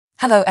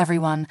Hello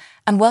everyone,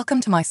 and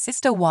welcome to my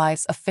Sister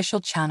Wives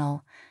official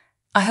channel.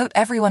 I hope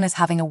everyone is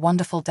having a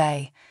wonderful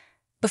day.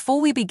 Before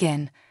we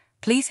begin,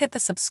 please hit the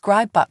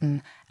subscribe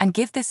button and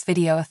give this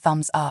video a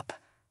thumbs up.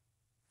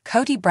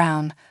 Kody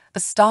Brown,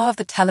 the star of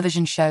the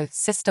television show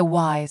Sister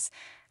Wives,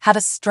 had a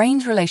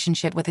strange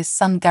relationship with his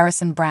son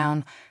Garrison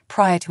Brown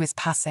prior to his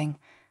passing.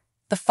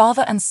 The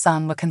father and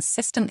son were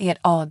consistently at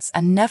odds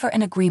and never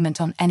in agreement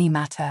on any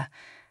matter.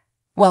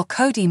 While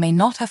Kody may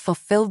not have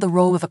fulfilled the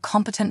role of a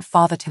competent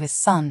father to his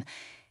son,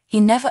 he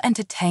never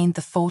entertained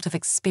the thought of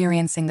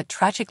experiencing the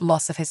tragic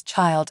loss of his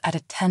child at a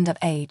tender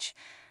age.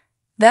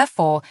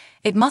 Therefore,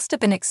 it must have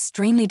been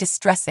extremely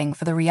distressing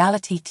for the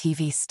reality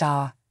TV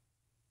star.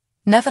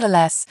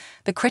 Nevertheless,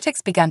 the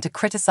critics began to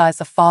criticize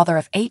the father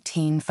of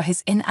 18 for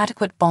his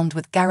inadequate bond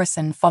with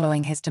Garrison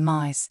following his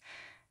demise.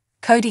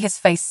 Kody has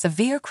faced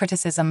severe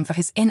criticism for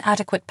his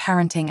inadequate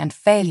parenting and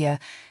failure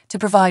to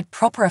provide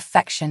proper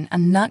affection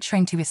and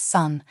nurturing to his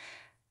son.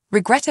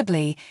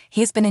 Regrettably,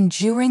 he has been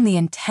enduring the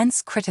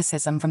intense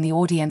criticism from the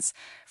audience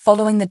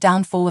following the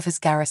downfall of his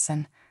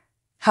Garrison.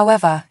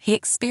 However, he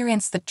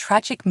experienced the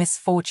tragic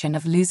misfortune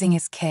of losing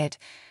his kid,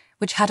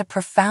 which had a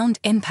profound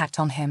impact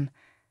on him.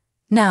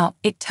 Now,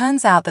 it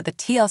turns out that the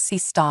TLC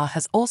star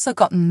has also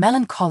gotten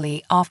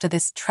melancholy after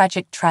this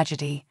tragic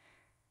tragedy.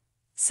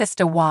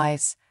 Sister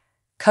Wives.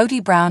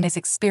 Kody Brown is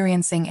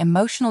experiencing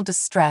emotional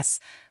distress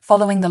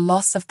following the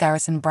loss of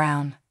Garrison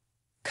Brown.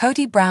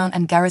 Kody Brown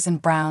and Garrison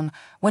Brown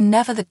were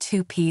never the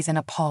two peas in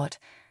a pod.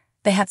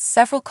 They had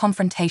several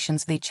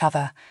confrontations with each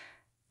other,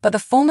 but the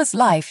former's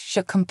life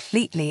shook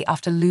completely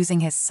after losing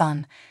his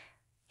son.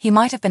 He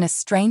might have been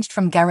estranged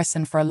from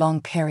Garrison for a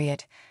long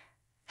period.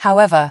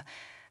 However,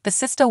 the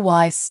Sister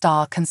Wives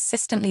star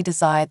consistently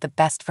desired the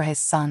best for his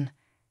son.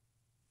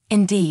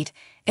 Indeed,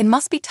 it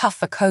must be tough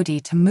for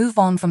Kody to move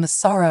on from the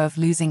sorrow of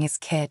losing his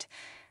kid.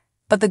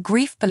 But the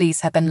grief police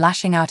have been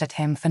lashing out at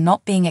him for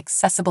not being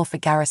accessible for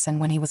Garrison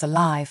when he was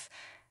alive.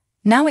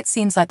 Now it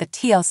seems like the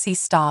TLC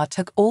star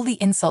took all the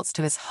insults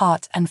to his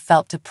heart and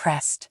felt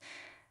depressed.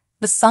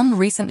 The Sun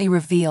recently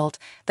revealed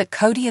that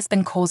Kody has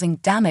been causing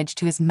damage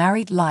to his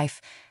married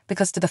life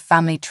because of the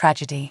family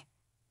tragedy.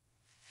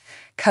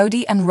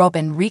 Kody and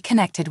Robin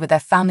reconnected with their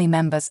family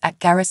members at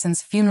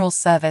Garrison's funeral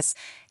service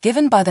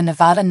given by the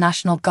Nevada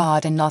National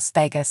Guard in Las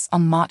Vegas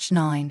on March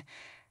 9.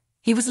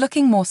 He was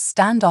looking more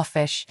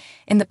standoffish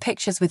in the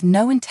pictures with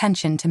no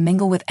intention to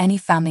mingle with any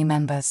family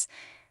members.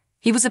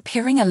 He was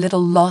appearing a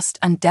little lost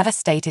and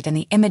devastated in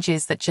the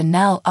images that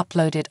Janelle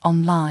uploaded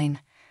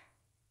online.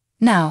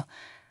 Now,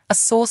 a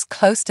source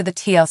close to the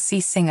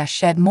TLC singer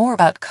shared more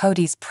about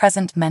Kody's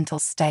present mental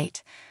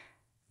state.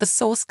 The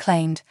source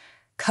claimed,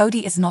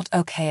 "Kody is not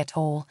okay at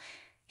all.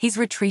 He's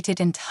retreated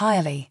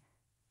entirely."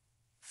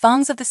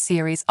 Fans of the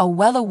series are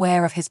well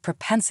aware of his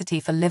propensity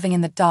for living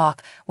in the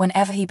dark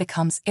whenever he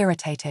becomes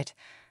irritated.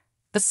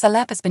 The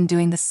celeb has been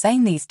doing the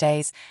same these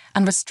days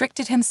and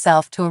restricted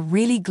himself to a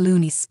really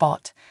gloomy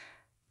spot.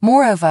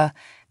 Moreover,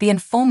 the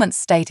informant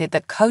stated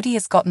that Kody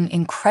has gotten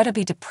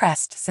incredibly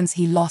depressed since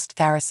he lost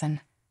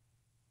Garrison.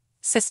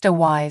 Sister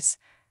Wives.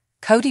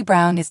 Kody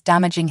Brown is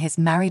damaging his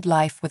married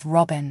life with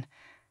Robin.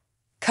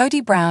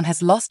 Kody Brown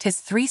has lost his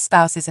 3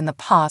 spouses in the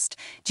past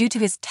due to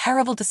his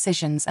terrible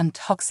decisions and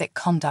toxic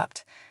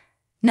conduct.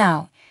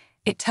 Now,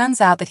 it turns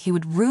out that he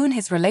would ruin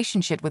his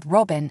relationship with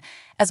Robin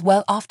as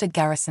well after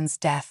Garrison's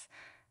death.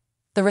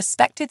 The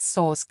respected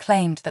source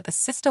claimed that the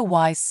Sister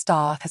Wives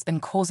star has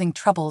been causing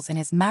troubles in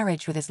his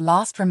marriage with his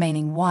last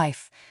remaining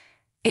wife.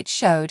 It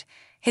showed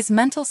his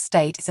mental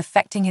state is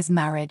affecting his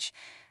marriage,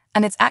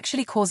 and it's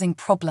actually causing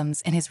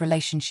problems in his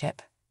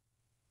relationship.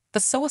 The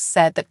source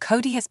said that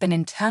Kody has been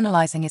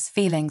internalizing his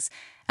feelings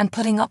and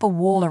putting up a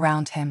wall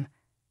around him.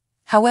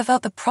 However,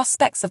 the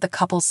prospects of the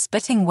couple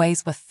splitting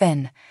ways were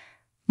thin.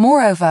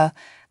 Moreover,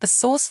 the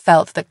source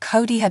felt that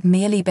Kody had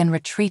merely been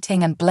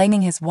retreating and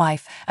blaming his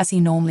wife as he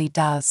normally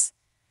does.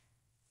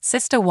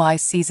 Sister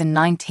Wives Season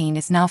 19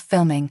 is now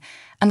filming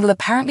and will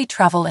apparently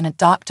travel in a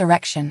dark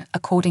direction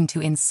according to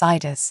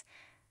insiders.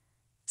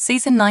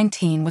 Season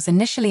 19 was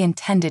initially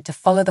intended to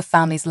follow the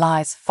family's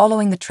lives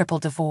following the triple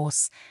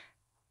divorce.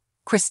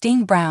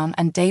 Christine Brown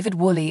and David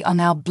Woolley are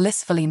now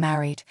blissfully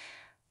married,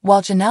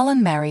 while Janelle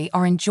and Mary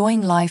are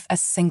enjoying life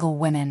as single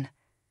women.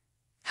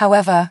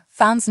 However,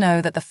 fans know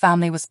that the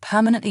family was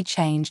permanently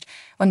changed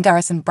when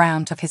Garrison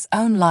Brown took his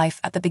own life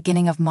at the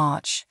beginning of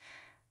March.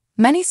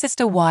 Many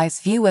Sister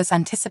Wives viewers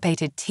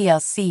anticipated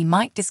TLC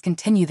might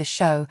discontinue the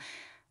show,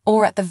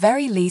 or at the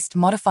very least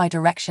modify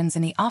directions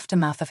in the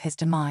aftermath of his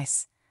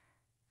demise.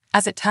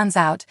 As it turns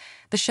out,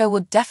 the show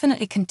will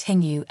definitely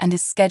continue and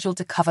is scheduled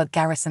to cover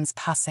Garrison's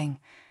passing.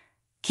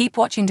 Keep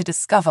watching to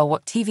discover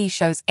what TV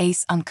shows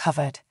Ace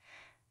uncovered.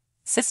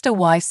 Sister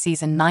Wives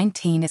Season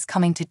 19 is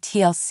coming to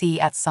TLC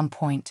at some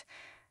point.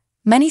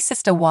 Many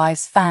Sister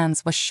Wives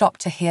fans were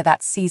shocked to hear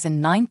that Season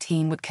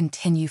 19 would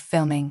continue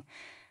filming.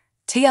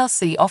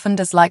 TLC often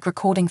does like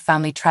recording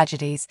family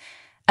tragedies,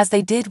 as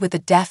they did with the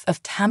death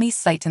of Tammy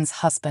Slaton's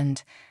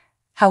husband.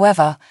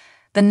 However,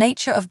 the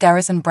nature of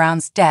Garrison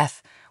Brown's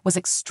death was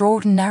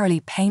extraordinarily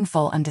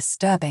painful and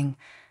disturbing.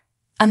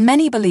 and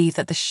many believe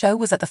that the show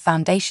was at the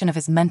foundation of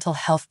his mental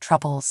health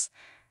troubles.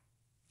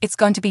 It's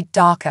going to be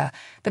darker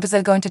because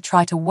they're going to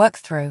try to work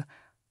through,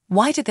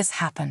 why did this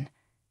happen?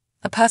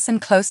 A person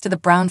close to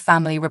the Brown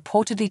family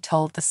reportedly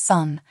told The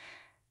Sun,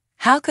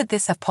 "How could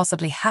this have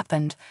possibly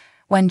happened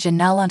when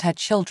Janelle and her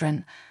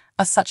children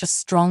are such a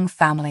strong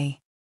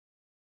family?"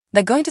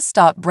 They're going to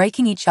start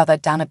breaking each other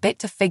down a bit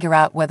to figure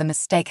out where the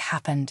mistake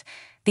happened,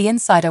 the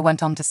insider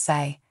went on to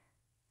say.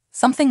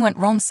 Something went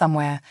wrong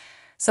somewhere,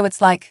 so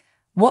it's like,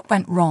 what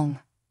went wrong?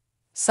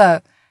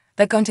 So,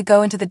 they're going to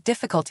go into the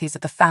difficulties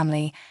of the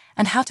family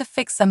and how to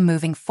fix them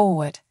moving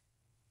forward.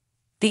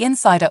 The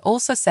insider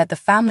also said the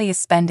family is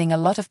spending a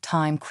lot of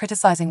time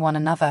criticizing one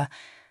another,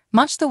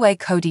 much the way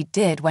Kody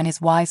did when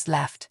his wives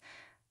left.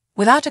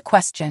 Without a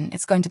question,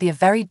 it's going to be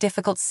a very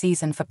difficult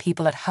season for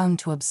people at home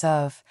to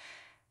observe.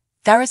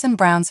 Garrison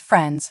Brown's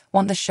friends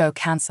want the show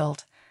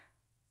cancelled.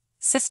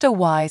 Sister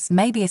Wives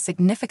may be a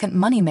significant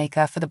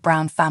moneymaker for the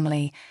Brown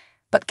family,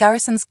 but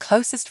Garrison's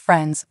closest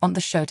friends want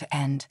the show to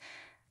end,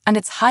 and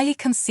it's highly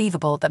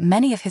conceivable that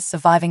many of his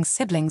surviving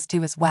siblings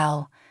do as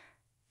well.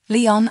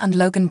 Leon and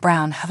Logan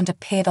Brown haven't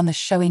appeared on the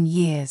show in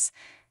years.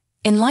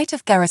 In light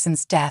of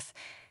Garrison's death,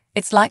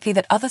 it's likely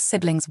that other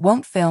siblings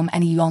won't film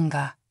any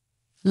longer.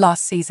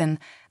 Last season,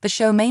 the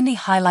show mainly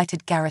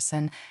highlighted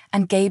Garrison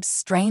and Gabe's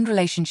strained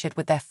relationship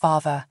with their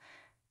father.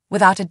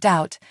 Without a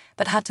doubt,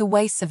 that had to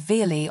weigh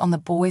severely on the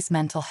boys'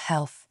 mental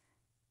health.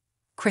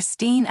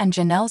 Christine and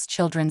Janelle's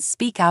children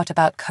speak out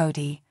about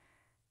Kody.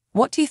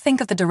 What do you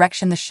think of the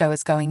direction the show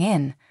is going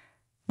in?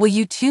 Will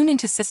you tune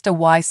into Sister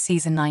Wives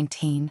Season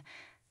 19?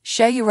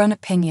 Share your own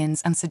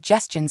opinions and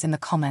suggestions in the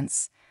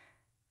comments.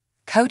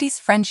 Kody's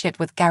friendship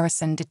with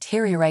Garrison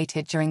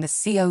deteriorated during the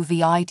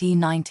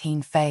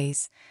COVID-19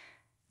 phase.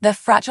 Their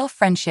fragile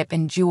friendship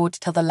endured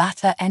till the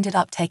latter ended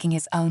up taking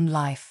his own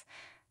life.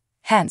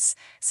 Hence,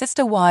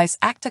 Sister Wives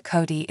actor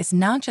Kody is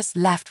now just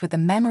left with the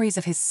memories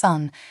of his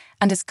son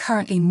and is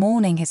currently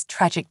mourning his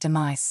tragic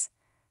demise.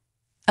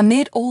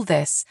 Amid all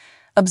this,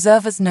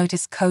 observers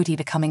noticed Kody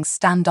becoming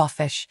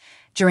standoffish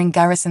during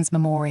Garrison's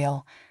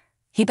memorial.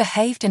 He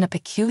behaved in a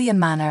peculiar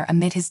manner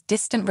amid his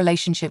distant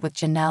relationship with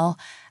Janelle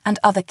and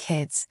other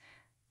kids.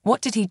 What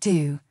did he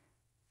do?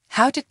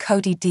 How did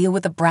Kody deal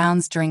with the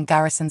Browns during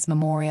Garrison's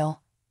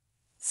memorial?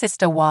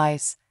 Sister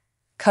Wives.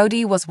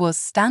 Kody was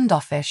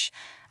standoffish.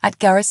 At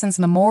Garrison's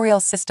memorial,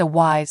 Sister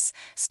Wives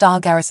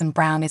star Garrison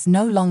Brown is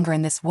no longer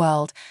in this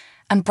world,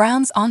 and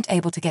Browns aren't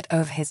able to get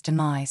over his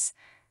demise.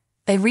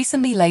 They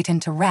recently laid him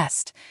to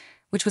rest,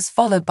 which was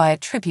followed by a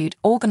tribute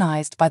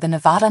organized by the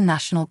Nevada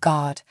National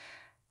Guard.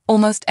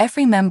 Almost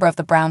every member of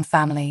the Brown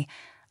family,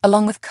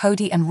 along with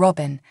Kody and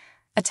Robin,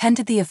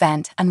 attended the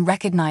event and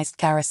recognized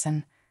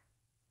Garrison.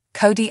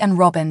 Kody and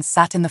Robin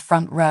sat in the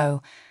front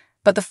row,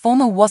 but the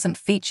former wasn't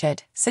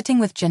featured, sitting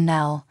with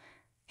Janelle.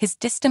 His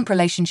distant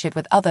relationship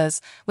with others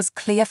was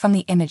clear from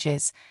the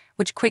images,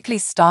 which quickly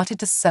started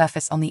to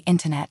surface on the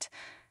internet.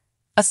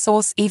 A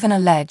source even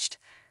alleged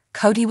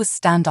Kody was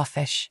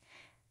standoffish.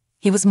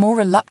 He was more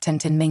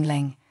reluctant in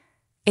mingling.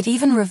 It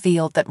even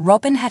revealed that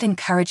Robin had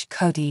encouraged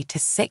Kody to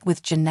sit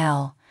with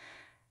Janelle.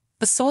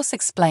 The source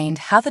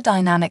explained how the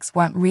dynamics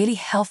weren't really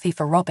healthy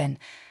for Robin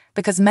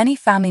because many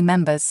family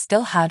members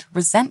still had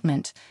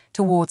resentment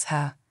towards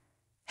her.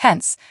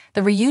 Hence,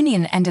 the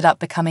reunion ended up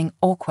becoming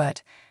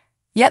awkward.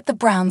 Yet the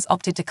Browns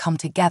opted to come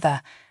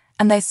together,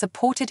 and they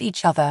supported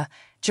each other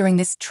during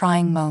this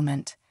trying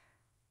moment.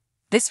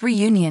 This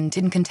reunion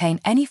didn't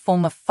contain any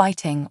form of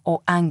fighting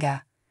or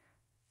anger.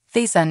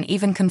 Thiessen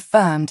even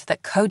confirmed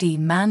that Kody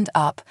manned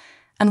up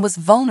and was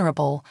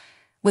vulnerable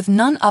with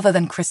none other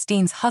than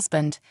Christine's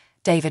husband,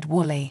 David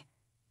Woolley.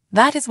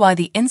 That is why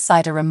the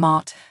insider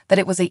remarked that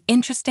it was an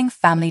interesting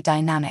family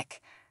dynamic.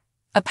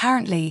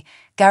 Apparently,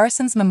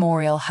 Garrison's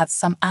memorial had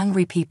some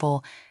angry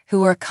people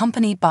who were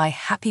accompanied by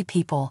happy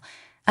people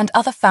and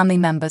other family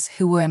members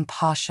who were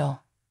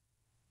impartial.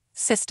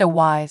 Sister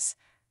Wives.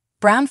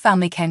 Brown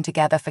family came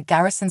together for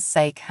Garrison's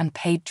sake and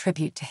paid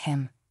tribute to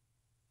him.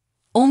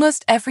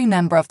 Almost every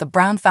member of the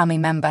Brown family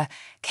member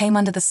came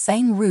under the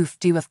same roof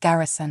due of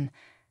Garrison.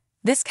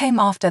 This came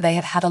after they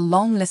had had a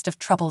long list of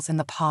troubles in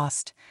the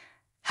past.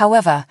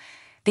 However,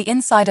 the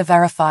insider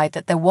verified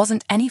that there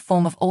wasn't any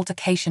form of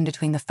altercation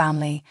between the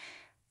family.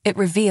 It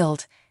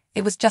revealed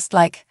it was just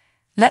like,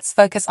 let's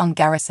focus on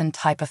Garrison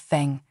type of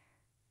thing.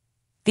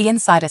 The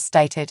insider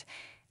stated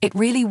it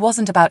really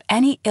wasn't about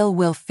any ill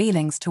will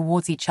feelings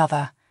towards each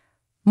other.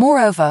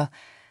 Moreover,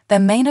 their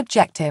main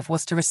objective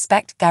was to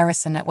respect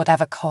Garrison at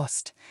whatever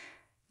cost.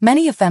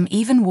 Many of them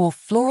even wore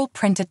floral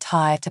print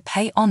attire to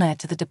pay honor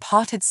to the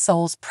departed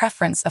soul's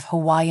preference of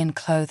Hawaiian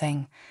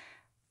clothing.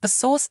 The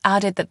source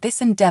added that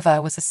this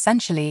endeavor was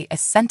essentially a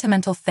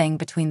sentimental thing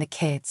between the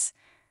kids.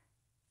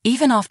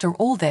 Even after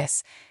all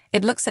this,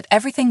 it looks that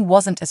everything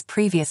wasn't as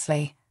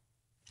previously.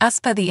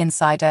 As per the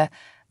insider,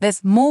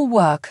 there's more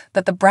work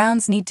that the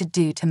Browns need to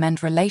do to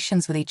mend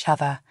relations with each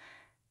other.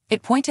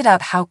 It pointed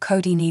out how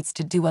Kody needs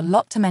to do a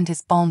lot to mend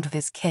his bond with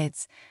his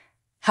kids.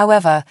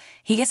 However,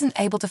 he isn't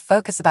able to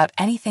focus about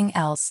anything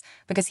else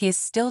because he is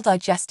still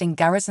digesting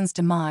Garrisons'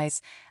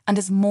 demise and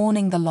is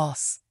mourning the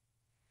loss.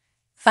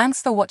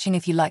 Thanks for watching.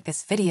 If you like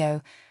this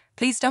video,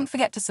 please don't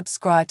forget to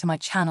subscribe to my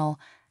channel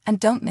and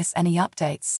don't miss any updates.